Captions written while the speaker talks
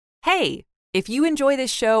Hey, if you enjoy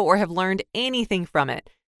this show or have learned anything from it,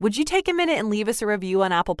 would you take a minute and leave us a review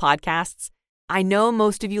on Apple Podcasts? I know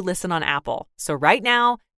most of you listen on Apple, so right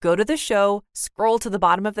now, go to the show, scroll to the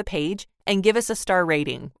bottom of the page, and give us a star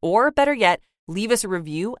rating. Or better yet, leave us a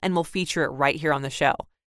review and we'll feature it right here on the show.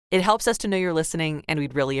 It helps us to know you're listening and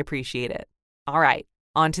we'd really appreciate it. All right,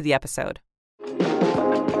 on to the episode.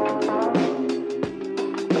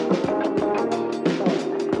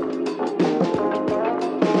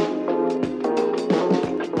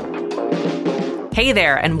 Hey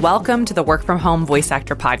there, and welcome to the Work From Home Voice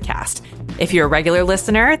Actor Podcast. If you're a regular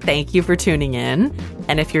listener, thank you for tuning in.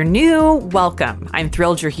 And if you're new, welcome. I'm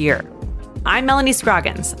thrilled you're here. I'm Melanie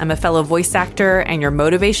Scroggins. I'm a fellow voice actor and your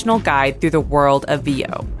motivational guide through the world of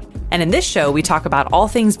VO. And in this show, we talk about all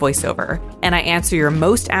things voiceover, and I answer your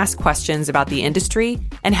most asked questions about the industry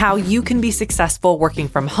and how you can be successful working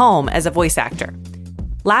from home as a voice actor.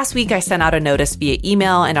 Last week, I sent out a notice via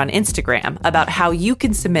email and on Instagram about how you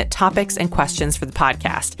can submit topics and questions for the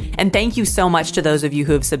podcast. And thank you so much to those of you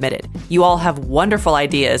who have submitted. You all have wonderful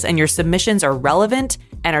ideas, and your submissions are relevant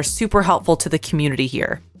and are super helpful to the community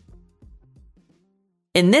here.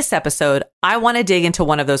 In this episode, I want to dig into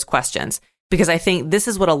one of those questions because I think this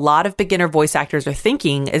is what a lot of beginner voice actors are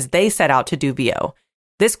thinking as they set out to do VO.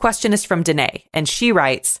 This question is from Danae, and she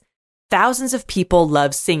writes, thousands of people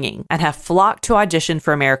love singing and have flocked to audition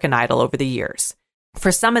for American Idol over the years.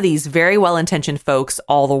 For some of these very well-intentioned folks,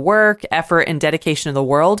 all the work, effort, and dedication of the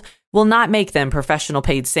world will not make them professional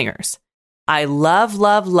paid singers. I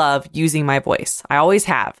love using my voice. I always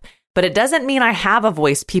have. But it doesn't mean I have a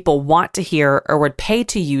voice people want to hear or would pay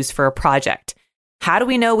to use for a project. How do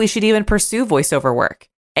we know we should even pursue voiceover work?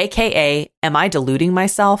 AKA, am I deluding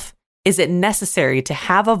myself? Is it necessary to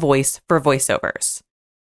have a voice for voiceovers?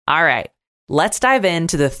 All right, let's dive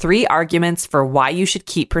into the 3 arguments for why you should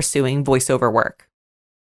keep pursuing voiceover work.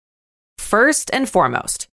 First and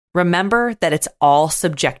foremost, remember that it's all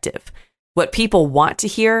subjective. What people want to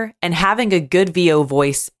hear and having a good VO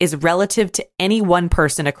voice is relative to any one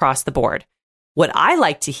person across the board. What I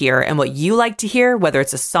like to hear and what you like to hear, whether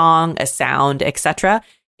it's a song, a sound, etc.,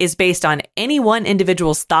 is based on any one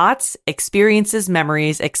individual's thoughts, experiences,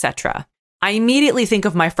 memories, etc. I immediately think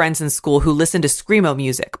of my friends in school who listen to screamo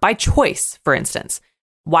music, by choice, for instance.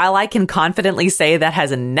 While I can confidently say that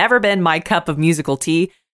has never been my cup of musical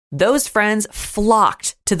tea, those friends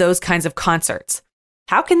flocked to those kinds of concerts.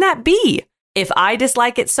 How can that be? If I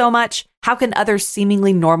dislike it so much, how can other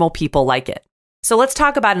seemingly normal people like it? So let's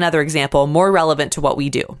talk about another example more relevant to what we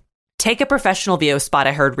do. Take a professional VO spot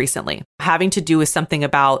I heard recently, having to do with something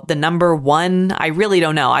about the number 1. I really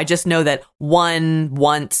don't know. I just know that 1,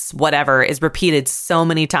 once, whatever is repeated so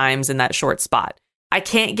many times in that short spot. I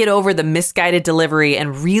can't get over the misguided delivery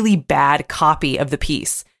and really bad copy of the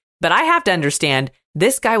piece. But I have to understand,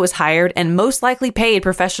 this guy was hired and most likely paid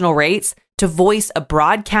professional rates to voice a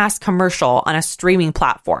broadcast commercial on a streaming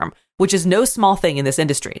platform, which is no small thing in this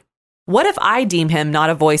industry. What if I deem him not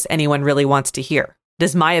a voice anyone really wants to hear?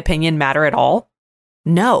 Does my opinion matter at all?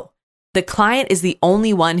 No. The client is the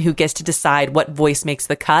only one who gets to decide what voice makes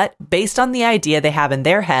the cut based on the idea they have in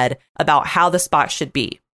their head about how the spot should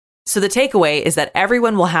be. So the takeaway is that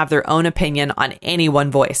everyone will have their own opinion on any one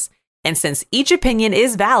voice. And since each opinion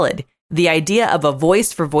is valid, the idea of a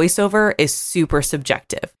voice for voiceover is super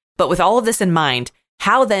subjective. But with all of this in mind,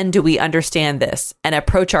 how then do we understand this and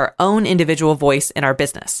approach our own individual voice in our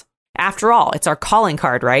business? After all, it's our calling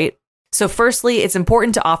card, right? So firstly, it's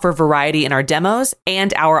important to offer variety in our demos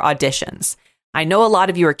and our auditions. I know a lot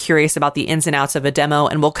of you are curious about the ins and outs of a demo,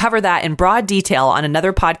 and we'll cover that in broad detail on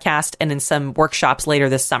another podcast and in some workshops later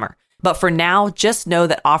this summer. But for now, just know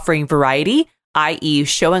that offering variety, i.e.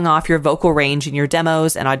 showing off your vocal range in your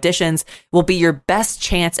demos and auditions, will be your best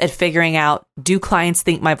chance at figuring out, do clients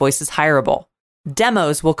think my voice is hireable?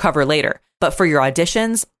 Demos we'll cover later, but for your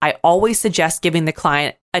auditions, I always suggest giving the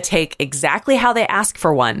client a take exactly how they ask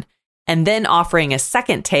for one, and then offering a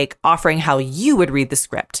second take, offering how you would read the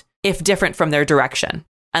script, if different from their direction,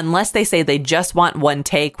 unless they say they just want one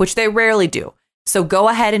take, which they rarely do. So go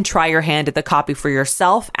ahead and try your hand at the copy for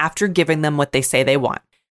yourself after giving them what they say they want.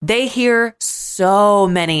 They hear so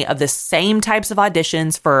many of the same types of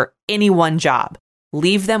auditions for any one job.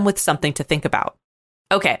 Leave them with something to think about.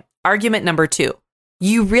 Okay, argument number 2.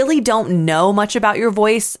 You really don't know much about your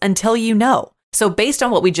voice until you know. So based on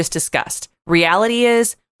what we just discussed, reality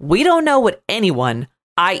is we don't know what anyone,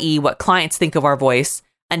 i.e. what clients think of our voice,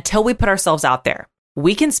 until we put ourselves out there.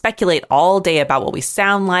 We can speculate all day about what we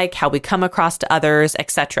sound like, how we come across to others,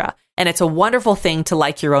 etc. And it's a wonderful thing to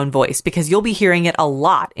like your own voice because you'll be hearing it a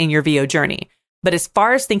lot in your VO journey. But as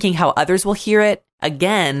far as thinking how others will hear it,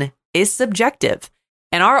 again, is subjective.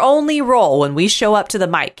 And our only role when we show up to the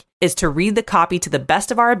mic is to read the copy to the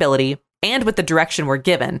best of our ability and with the direction we're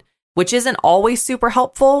given, which isn't always super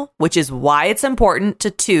helpful, which is why it's important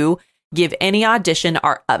to, two, give any audition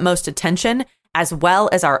our utmost attention as well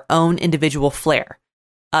as our own individual flair.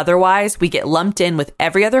 Otherwise, we get lumped in with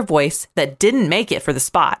every other voice that didn't make it for the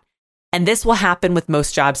spot. And this will happen with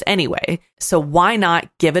most jobs anyway, so why not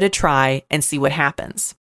give it a try and see what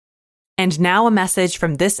happens? And now a message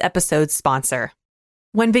from this episode's sponsor.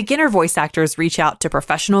 When beginner voice actors reach out to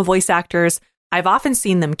professional voice actors, I've often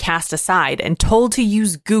seen them cast aside and told to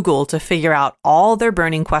use Google to figure out all their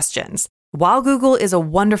burning questions. While Google is a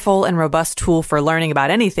wonderful and robust tool for learning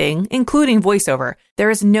about anything, including voiceover, there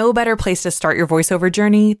is no better place to start your voiceover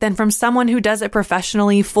journey than from someone who does it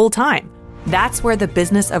professionally full-time. That's where the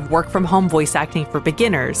business of work-from-home voice acting for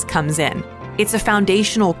beginners comes in. It's a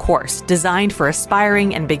foundational course designed for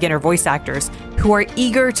aspiring and beginner voice actors who are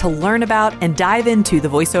eager to learn about and dive into the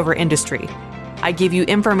voiceover industry. I give you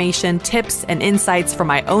information, tips, and insights from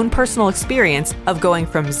my own personal experience of going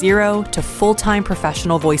from zero to full-time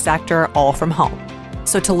professional voice actor all from home.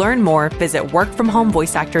 So to learn more, visit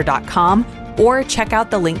workfromhomevoiceactor.com or check out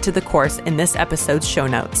the link to the course in this episode's show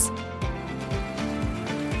notes.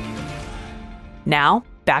 Now,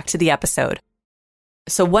 back to the episode.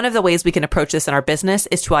 So one of the ways we can approach this in our business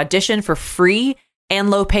is to audition for free and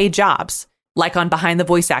low-paid jobs, like on Behind the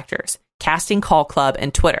Voice Actors, Casting Call Club,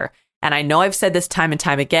 and Twitter. And I know I've said this time and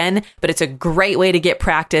time again, but it's a great way to get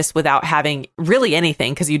practice without having really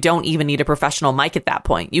anything because you don't even need a professional mic at that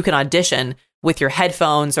point. You can audition with your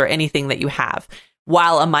headphones or anything that you have.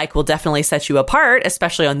 While a mic will definitely set you apart,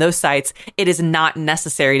 especially on those sites, it is not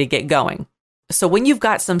necessary to get going. So when you've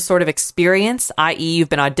got some sort of experience, i.e. you've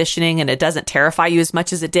been auditioning and it doesn't terrify you as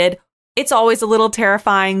much as it did, it's always a little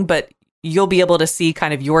terrifying, but you'll be able to see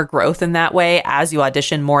kind of your growth in that way as you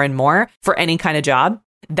audition more and more for any kind of job.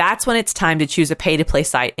 That's when it's time to choose a pay-to-play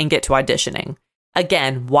site and get to auditioning.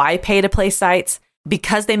 Again, why pay-to-play sites?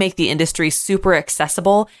 Because they make the industry super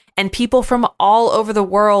accessible and people from all over the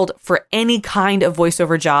world for any kind of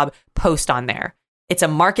voiceover job post on there. It's a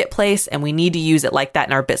marketplace and we need to use it like that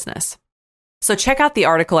in our business. So check out the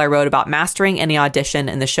article I wrote about mastering any audition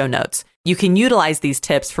in the show notes. You can utilize these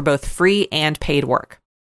tips for both free and paid work.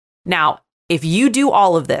 Now, if you do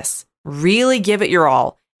all of this, really give it your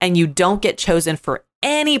all, and you don't get chosen for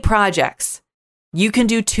any projects, you can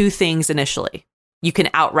do two things initially. You can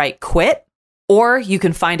outright quit, or you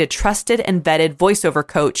can find a trusted and vetted voiceover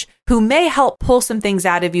coach who may help pull some things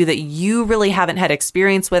out of you that you really haven't had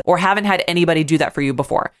experience with or haven't had anybody do that for you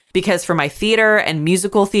before. Because for my theater and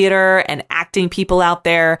musical theater and acting people out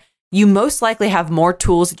there, you most likely have more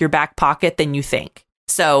tools in your back pocket than you think.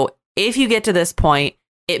 So if you get to this point,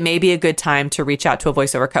 it may be a good time to reach out to a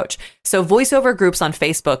voiceover coach. So voiceover groups on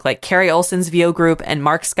Facebook, like Carrie Olson's VO group and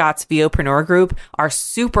Mark Scott's VOpreneur group, are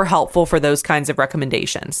super helpful for those kinds of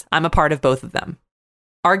recommendations. I'm a part of both of them.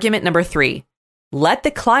 Argument number 3, let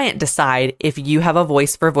the client decide if you have a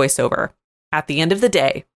voice for voiceover. At the end of the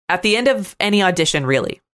day, at the end of any audition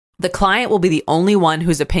really, the client will be the only one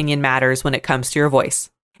whose opinion matters when it comes to your voice.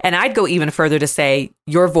 And I'd go even further to say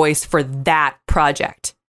your voice for that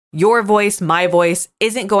project. Your voice, my voice,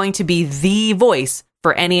 isn't going to be the voice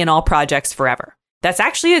for any and all projects forever. That's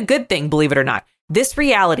actually a good thing, believe it or not. This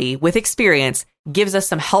reality, with experience, gives us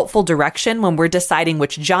some helpful direction when we're deciding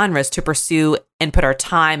which genres to pursue and put our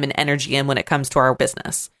time and energy in when it comes to our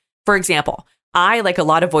business. For example, I, like a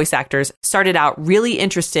lot of voice actors, started out really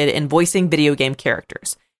interested in voicing video game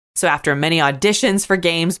characters. So after many auditions for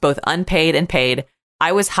games, both unpaid and paid,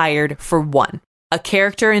 I was hired for one. A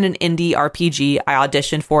character in an indie RPG I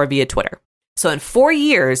auditioned for via Twitter. So in 4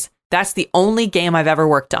 years, that's the only game I've ever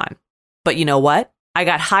worked on. But you know what? I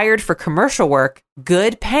got hired for commercial work,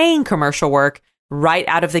 good paying commercial work, right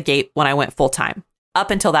out of the gate when I went full time.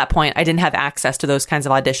 Up until that point, I didn't have access to those kinds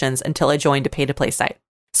of auditions until I joined a pay-to-play site.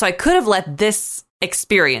 So I could have let this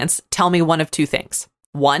experience tell me one of two things.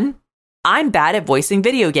 1, I'm bad at voicing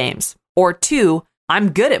video games. Or 2,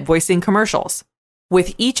 I'm good at voicing commercials.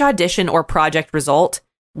 With each audition or project result,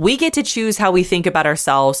 we get to choose how we think about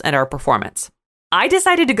ourselves and our performance. I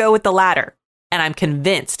decided to go with the latter, and I'm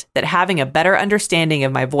convinced that having a better understanding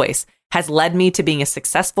of my voice has led me to being a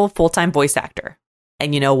successful full-time voice actor.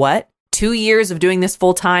 And you know what? 2 years of doing this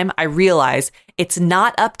full-time, I realize it's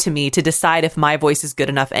not up to me to decide if my voice is good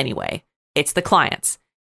enough anyway. It's the client's.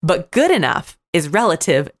 But good enough is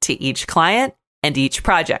relative to each client and each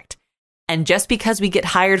project. And just because we get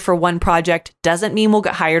hired for one project doesn't mean we'll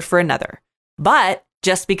get hired for another. But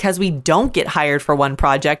just because we don't get hired for one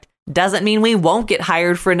project doesn't mean we won't get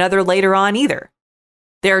hired for another later on either.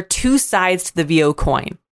 There are two sides to the VO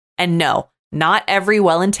coin. And no, Not every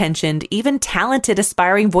well-intentioned, even talented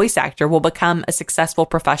aspiring voice actor will become a successful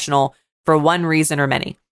professional for one reason or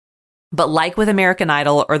many. But like with American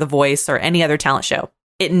Idol or The Voice or any other talent show,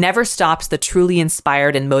 it never stops the truly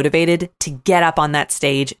inspired and motivated to get up on that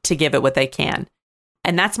stage to give it what they can.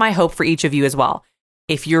 And that's my hope for each of you as well.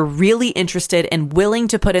 If you're really interested and willing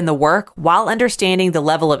to put in the work while understanding the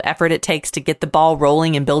level of effort it takes to get the ball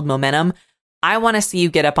rolling and build momentum, I want to see you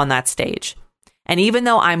get up on that stage. And even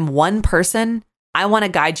though I'm one person, I want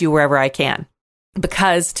to guide you wherever I can.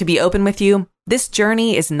 Because to be open with you, this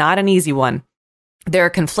journey is not an easy one. There are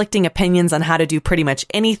conflicting opinions on how to do pretty much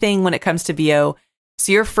anything when it comes to VO.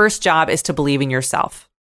 So your first job is to believe in yourself.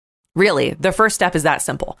 Really, the first step is that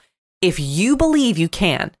simple. If you believe you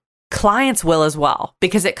can, clients will as well,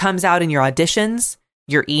 because it comes out in your auditions,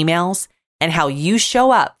 your emails, and how you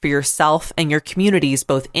show up for yourself and your communities,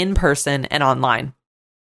 both in person and online.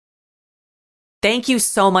 Thank you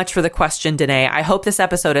so much for the question, Danae. I hope this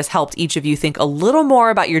episode has helped each of you think a little more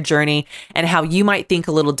about your journey and how you might think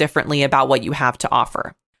a little differently about what you have to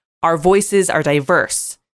offer. Our voices are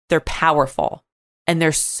diverse, they're powerful, and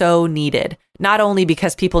they're so needed, not only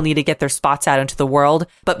because people need to get their spots out into the world,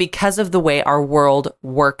 but because of the way our world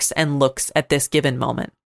works and looks at this given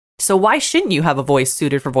moment. So why shouldn't you have a voice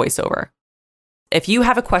suited for voiceover? If you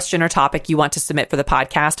have a question or topic you want to submit for the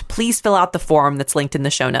podcast, please fill out the form that's linked in the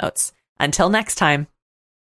show notes. Until next time.